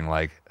my thing.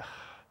 Like,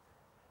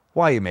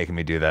 why are you making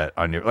me do that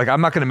on your? Like,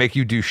 I'm not gonna make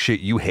you do shit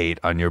you hate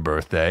on your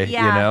birthday.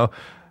 Yeah. You know,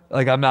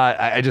 like I'm not.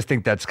 I just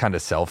think that's kind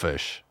of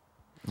selfish.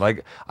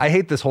 Like, I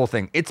hate this whole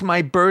thing. It's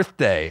my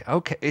birthday.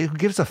 Okay, who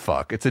gives a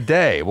fuck? It's a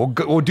day. We'll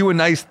do a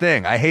nice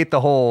thing. I hate the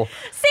whole.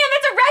 Sam,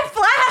 it's a red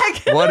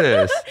flag. What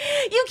is?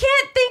 You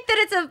can't think that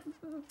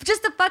it's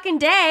just a fucking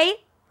day.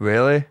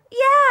 Really?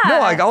 Yeah. No,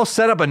 like I'll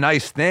set up a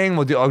nice thing.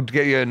 I'll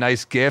get you a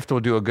nice gift.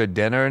 We'll do a good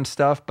dinner and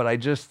stuff. But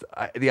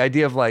the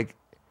idea of like,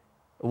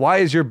 why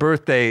is your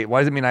birthday? Why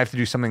does it mean I have to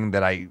do something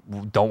that I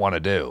don't want to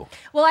do?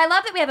 Well, I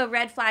love that we have a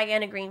red flag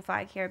and a green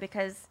flag here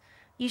because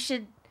you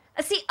should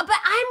see. But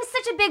I'm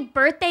such a big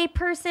birthday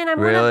person. I'm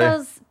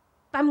Really?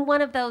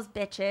 one of those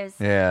bitches.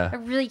 Yeah. That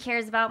really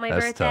cares about my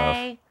That's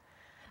birthday.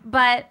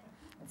 But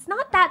it's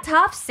not that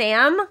tough,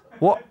 Sam.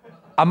 Well,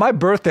 on my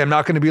birthday, I'm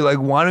not going to be like,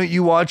 why don't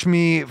you watch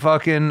me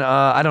fucking,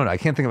 I don't know. I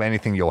can't think of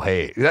anything you'll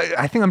hate.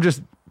 I think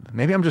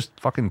maybe I'm just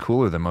fucking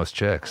cooler than most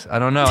chicks. I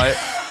don't know.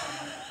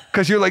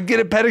 Because you're like, get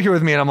a pedicure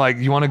with me. And I'm like,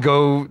 you want to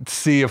go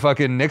see a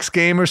fucking Knicks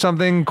game or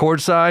something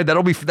courtside?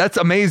 That's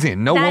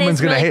amazing. No That woman's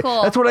is going to really hate.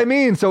 cool. That's what I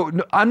mean. So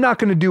no, I'm not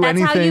going to do That's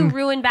anything. how you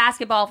ruin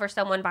basketball for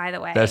someone, by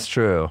the way. That's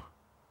true.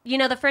 You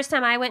know, the first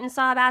time I went and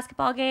saw a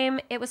basketball game,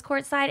 it was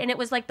courtside, and it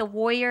was like the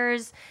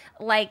Warriors,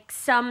 like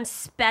some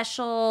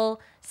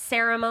special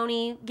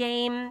ceremony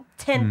game,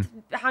 10th,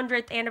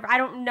 100th anniversary. I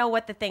don't know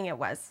what the thing it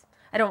was.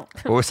 I don't.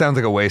 Well, it sounds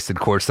like a wasted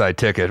courtside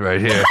ticket right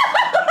here.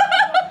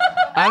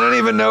 I don't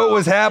even know what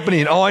was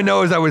happening. All I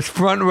know is I was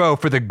front row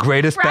for the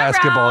greatest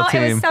basketball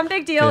team. It was some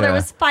big deal. Yeah. There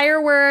was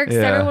fireworks. Yeah.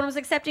 Everyone was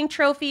accepting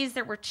trophies.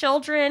 There were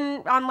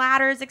children on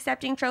ladders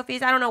accepting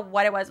trophies. I don't know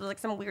what it was. It was like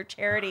some weird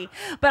charity.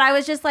 But I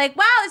was just like,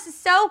 wow, this is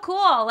so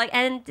cool. Like,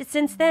 and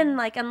since then,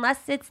 like,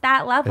 unless it's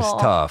that level.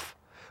 It's tough.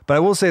 But I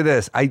will say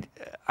this. I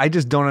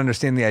just don't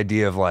understand the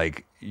idea of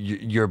like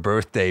your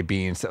birthday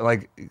being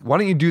like, why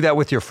don't you do that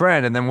with your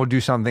friend and then we'll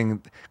do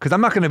something? Because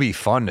I'm not going to be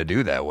fun to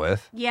do that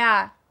with.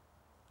 Yeah.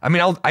 I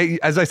mean,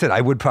 as I said,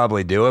 I would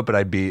probably do it, but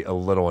I'd be a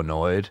little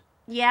annoyed.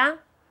 Yeah.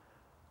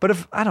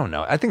 But I don't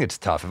know. I think it's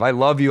tough. If I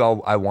love you,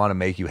 I want to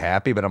make you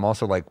happy. But I'm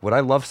also like, would I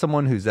love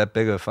someone who's that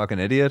big of a fucking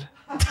idiot?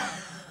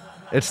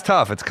 It's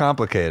tough. It's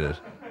complicated.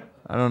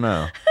 I don't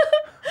know.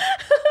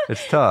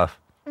 It's tough.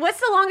 What's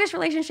the longest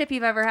relationship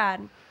you've ever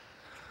had?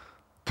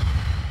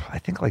 I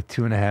think like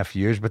 2.5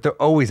 years, but they're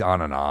always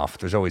on and off.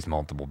 There's always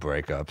multiple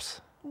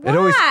breakups. Why?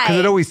 Because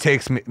it always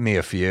takes me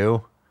a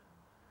few.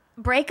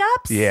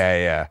 Breakups?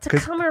 Yeah. To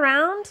come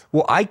around?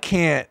 Well, I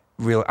can't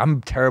really.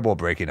 I'm terrible at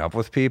breaking up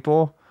with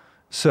people,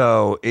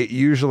 so it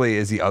usually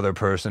is the other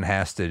person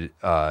has to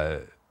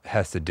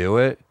do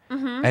it,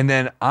 and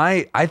then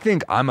I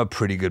think I'm a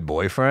pretty good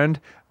boyfriend.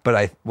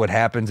 But what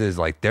happens is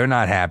like they're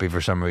not happy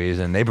for some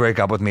reason. They break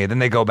up with me, and then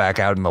they go back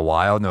out in the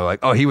wild, and they're like,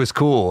 "Oh, he was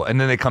cool," and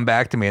then they come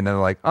back to me, and then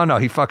they're like, "Oh no,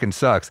 he fucking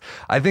sucks."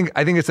 I think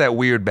it's that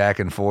weird back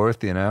and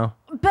forth, you know.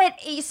 But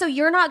so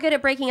you're not good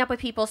at breaking up with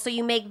people, so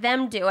you make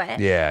them do it.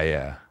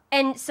 Yeah.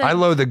 And so I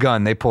load the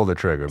gun, they pull the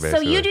trigger,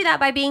 basically. So you do that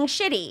by being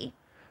shitty.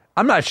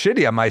 I'm not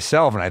shitty on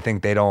myself, and I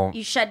think they don't.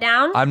 You shut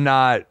down? I'm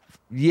not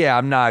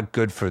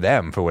good for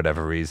them for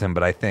whatever reason,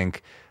 but I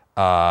think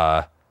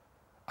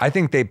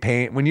they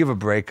paint, when you have a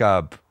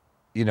breakup,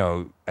 you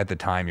know, at the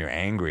time you're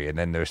angry and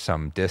then there's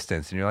some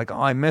distance and you're like, oh,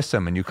 I miss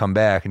him. And you come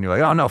back and you're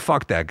like, oh no,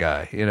 fuck that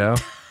guy. You know,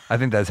 I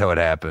think that's how it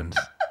happens.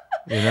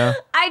 You know,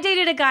 I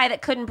dated a guy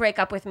that couldn't break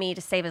up with me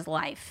to save his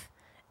life.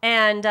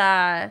 And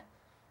I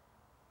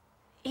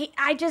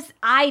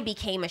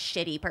became a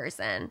shitty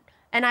person.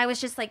 And I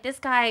was just like, this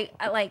guy,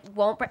 like,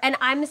 won't... And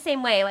I'm the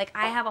same way. Like,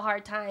 I have a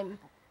hard time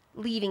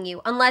leaving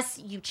you unless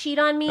you cheat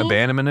on me.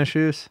 Abandonment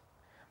issues?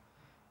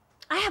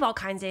 I have all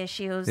kinds of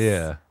issues.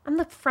 Yeah. I'm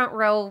the front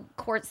row,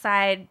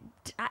 courtside.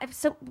 I have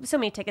so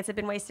many tickets have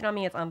been wasted on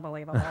me. It's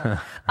unbelievable.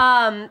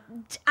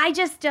 I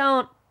just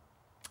don't...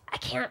 I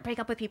can't break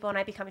up with people and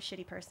I become a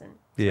shitty person.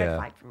 It's a red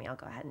flag for me. I'll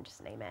go ahead and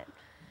just name it.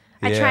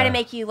 I try to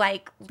make you,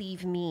 like,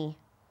 leave me.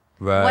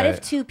 Right. What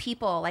if two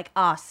people like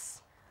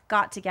us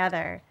got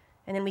together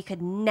and then we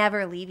could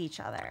never leave each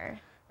other?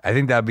 I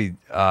think that'd be.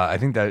 I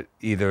think that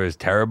either is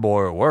terrible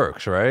or it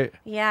works, right?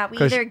 Yeah, we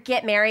 'Cause either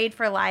get married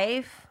for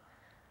life.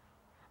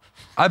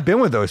 I've been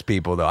with those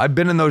people though. I've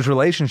been in those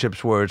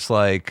relationships where it's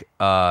like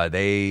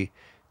they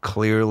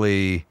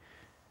clearly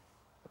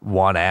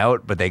want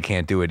out, but they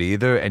can't do it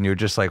either, and you're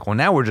just like, well,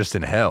 now we're just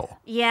in hell.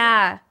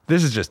 Yeah.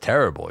 This is just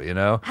terrible, you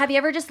know? Have you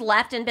ever just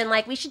left and been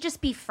like, we should just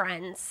be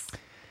friends?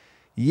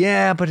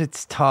 Yeah, but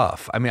it's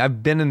tough. I mean,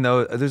 I've been in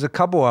those. There's a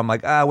couple where I'm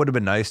like, it would have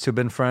been nice to have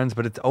been friends,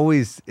 but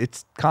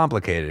it's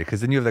complicated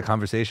because then you have the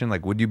conversation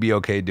like, would you be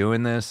okay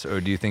doing this,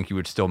 or do you think you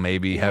would still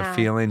maybe have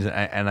feelings?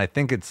 And I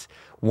think it's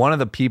one of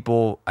the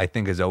people I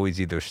think is always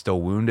either still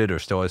wounded or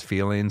still has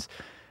feelings.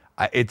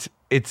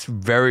 It's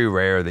very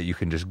rare that you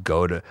can just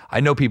go to.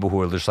 I know people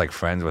who are just like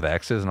friends with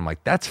exes, and I'm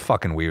like, that's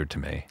fucking weird to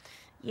me.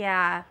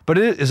 Yeah. But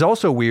it is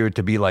also weird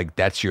to be like,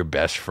 that's your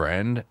best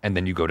friend, and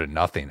then you go to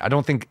nothing. I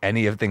don't think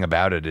anything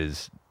about it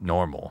is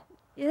normal.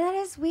 Yeah, that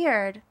is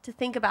weird to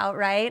think about,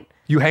 right?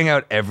 You hang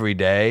out every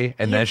day,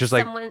 and You then have it's just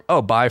someone- like,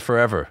 oh, bye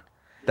forever.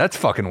 That's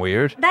fucking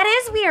weird, That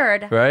is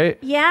weird. right?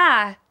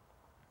 Yeah.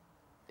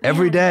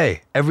 Every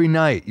day, every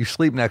night, you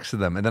sleep next to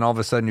them, and then all of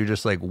a sudden you're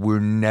just like, we're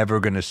never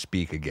going to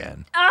speak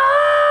again.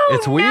 Oh,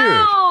 It's weird.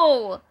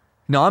 No.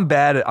 No,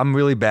 I'm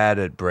really bad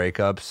at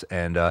breakups,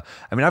 and I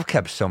mean, I've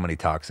kept so many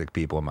toxic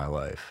people in my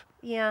life.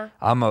 Yeah.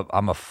 I'm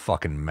a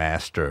fucking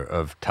master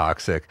of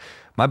toxic.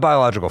 My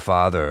biological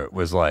father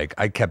was like,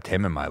 I kept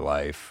him in my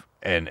life,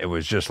 and it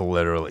was just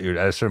literally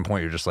at a certain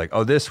point you're just like,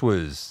 oh, this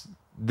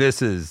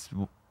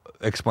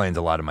explains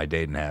a lot of my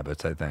dating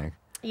habits, I think.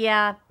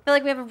 Yeah. I feel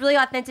like we have a really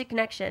authentic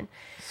connection.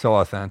 So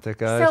authentic,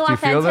 guys. So Do you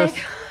feel this?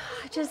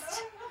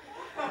 Just.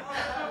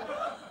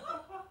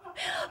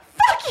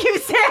 Fuck you,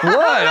 Sam.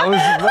 What?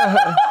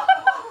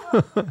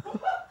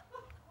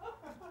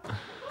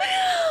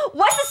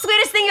 What's the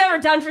sweetest thing you've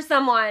ever done for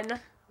someone?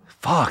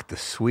 Fuck, the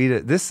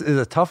sweetest. This is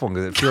a tough one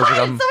because it feels like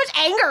There's I'm. so much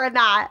anger in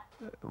that.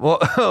 Well,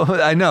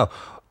 I know.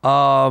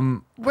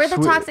 We're the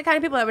toxic kind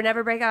of people that would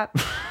never break up.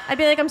 I'd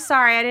be like, I'm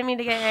sorry, I didn't mean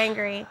to get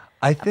angry.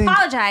 I think.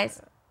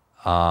 Apologize.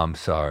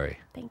 Sorry.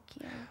 Thank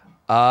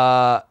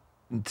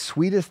you.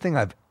 Sweetest thing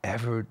I've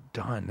ever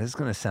done.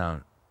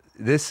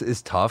 This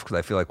is tough because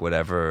I feel like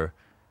whatever.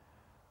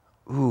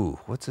 Ooh,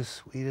 what's the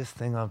sweetest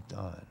thing I've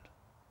done?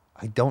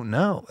 I don't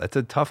know. That's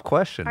a tough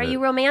question. Are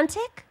you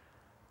romantic?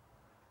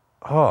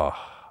 Oh,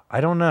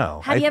 I don't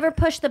know. Have you ever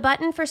pushed the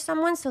button for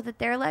someone so that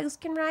their legs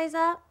can rise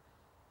up?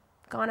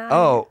 Gone out?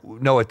 Oh,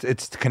 no,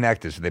 it's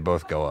connected, so they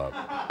both go up.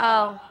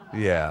 Oh,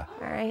 Yeah.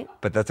 all right.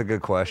 But that's a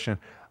good question.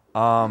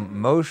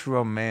 Most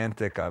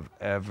romantic I've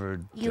ever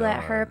done. You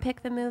let her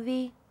pick the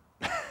movie?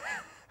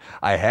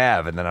 I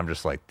have, and then I'm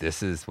just like,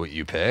 this is what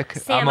you pick?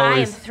 Sam, I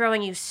am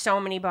throwing you so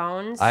many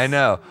bones. I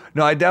know.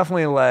 No, I've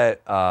definitely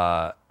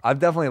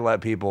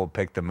let people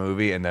pick the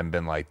movie and then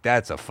been like,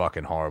 that's a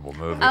fucking horrible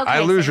movie. Okay,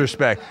 I lose Sam.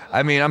 respect.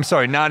 I mean, I'm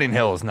sorry, Notting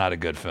Hill is not a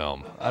good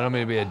film. I don't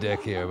mean to be a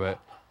dick here, but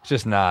it's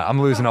just not. I'm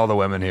losing all the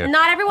women here.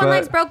 Not everyone But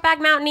likes Brokeback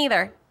Mountain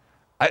either.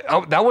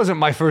 that wasn't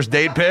my first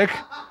date pick.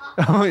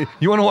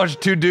 You want to watch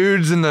two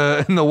dudes in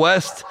the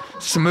West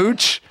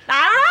smooch? I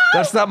don't know.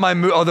 That's not my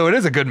movie, although it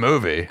is a good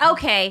movie.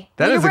 Okay.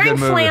 That Well, is a you're good wearing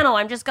movie. flannel.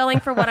 I'm just going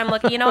for what I'm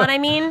looking. You know what I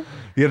mean?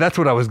 Yeah, that's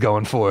what I was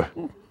going for.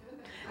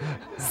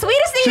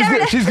 Sweetest thing you ever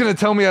done. She's going to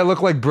tell me I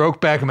look like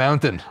Brokeback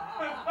Mountain.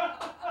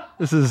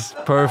 This is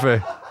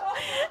perfect.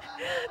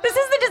 This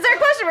is the dessert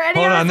question for any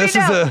Hold of on,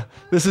 us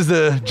this is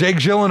the Jake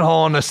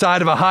Gyllenhaal on the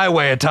side of a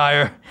highway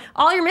attire.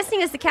 All you're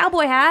missing is the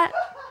cowboy hat.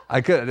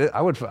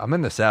 I'm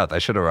in the South. I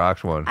should have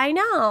rocked one. I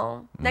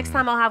know. Next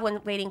time I'll have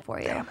one waiting for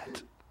you. Damn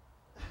it.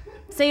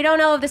 So you don't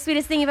know of the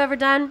sweetest thing you've ever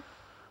done?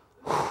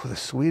 The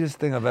sweetest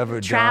thing I've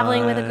ever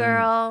Traveling done. with a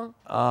girl.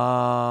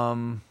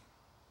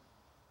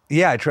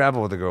 Yeah, I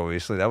traveled with a girl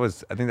recently.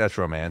 I think that's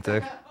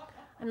romantic.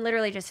 I'm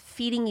literally just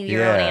feeding you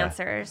your own Yeah.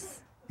 answers.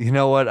 You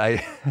know what?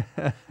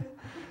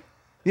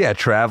 Yeah,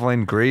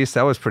 traveling Greece.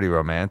 That was pretty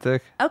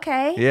romantic.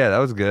 Okay. Yeah, that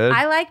was good.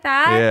 I like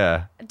that.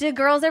 Yeah. Do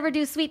girls ever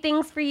do sweet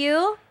things for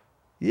you?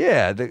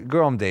 Yeah, the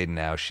girl I'm dating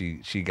now,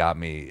 she got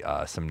me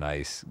some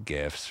nice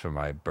gifts for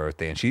my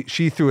birthday, and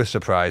she threw a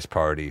surprise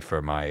party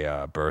for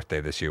my birthday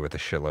this year with a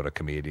shitload of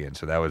comedians.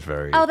 So that was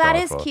very Oh, that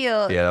is thoughtful.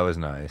 cute. Yeah, that was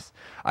nice.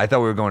 I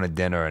thought we were going to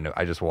dinner, and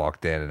I just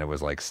walked in, and it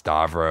was like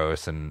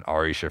Stavros and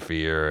Ari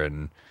Shafir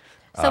and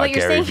So what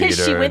you're Gary saying is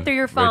she Veter went through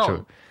your and phone.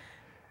 Richard.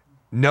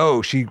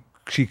 No, she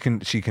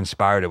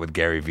conspired it with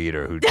Gary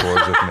Veter, who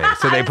tours with me.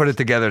 So they put it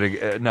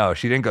together. No,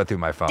 she didn't go through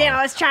my phone. Damn,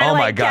 I was trying to Oh my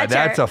like, god, catch her.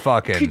 that's a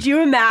fucking. Could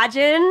you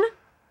imagine?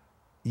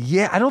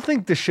 Yeah, I don't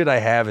think the shit I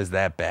have is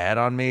that bad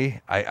on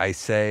me. I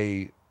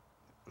say,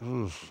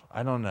 oof,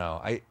 I don't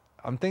know.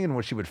 I'm thinking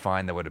what she would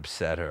find that would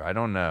upset her. I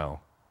don't know.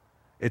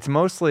 It's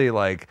mostly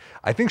like,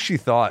 I think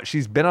she's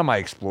been on my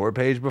Explore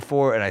page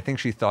before, and I think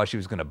she thought she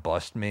was going to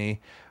bust me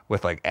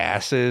with like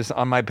asses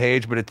on my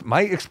page, but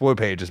my Explore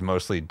page is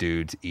mostly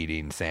dudes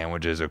eating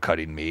sandwiches or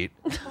cutting meat.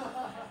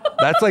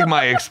 That's like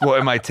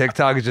my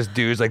TikTok is just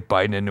dudes like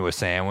biting into a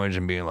sandwich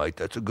and being like,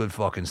 that's a good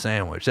fucking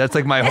sandwich. That's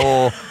like my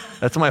whole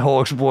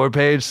Explore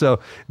page. So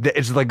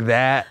it's like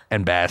that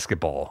and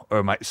basketball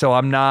so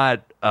I'm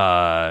not,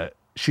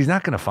 she's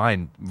not going to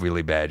find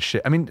really bad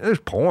shit. I mean, there's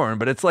porn,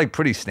 but it's like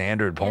pretty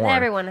standard porn. Yeah,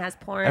 everyone has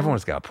porn.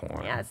 Everyone's got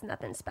porn. Yeah, it's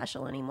nothing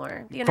special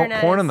anymore. The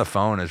internet porn on the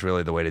phone is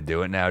really the way to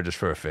do it now, just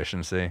for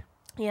efficiency.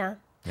 Yeah.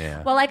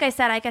 Yeah. Well, like I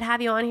said, I could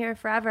have you on here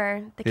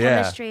forever. The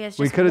chemistry is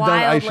just could've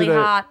wildly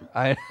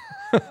hot.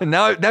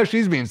 Now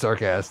she's being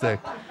sarcastic.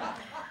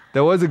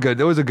 There was a good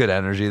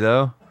energy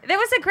though. There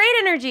was a great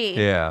energy.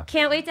 Yeah.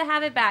 Can't wait to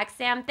have it back.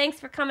 Sam, thanks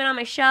for coming on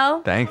my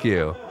show. Thank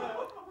you.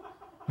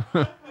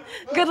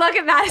 Good luck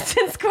at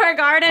Madison Square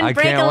Garden. I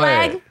Break can't a wait.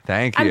 leg.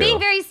 Thank you. I'm being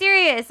very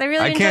serious. I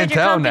really I enjoyed can't your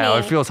tell company. now.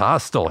 It feels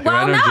hostile. Your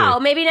Well, energy. no.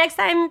 Maybe next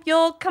time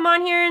you'll come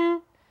on here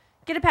and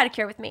get a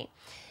pedicure with me.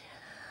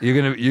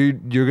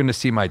 You're gonna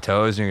see my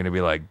toes and you're gonna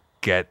be like,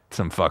 get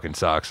some fucking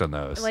socks on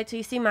those. Wait till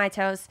you see my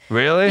toes.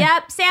 Really?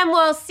 Yep. Sam,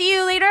 we'll see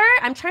you later.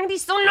 I'm trying to be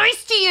so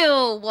nice to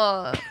you.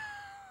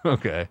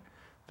 Okay.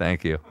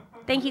 Thank you.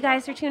 Thank you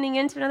guys for tuning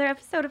in to another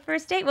episode of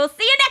First Date. We'll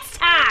see you next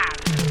time.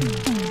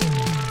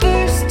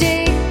 First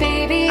date,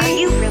 baby. Are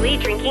you really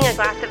drinking a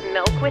glass of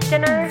milk with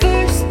dinner?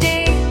 First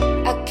date,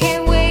 I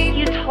can't wait.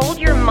 You told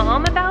your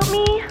mom about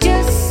me?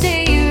 Just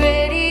say you're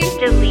ready.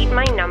 Delete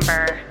my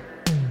number.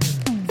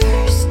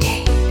 First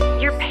date.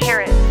 Your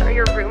parents are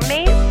your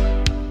roommates?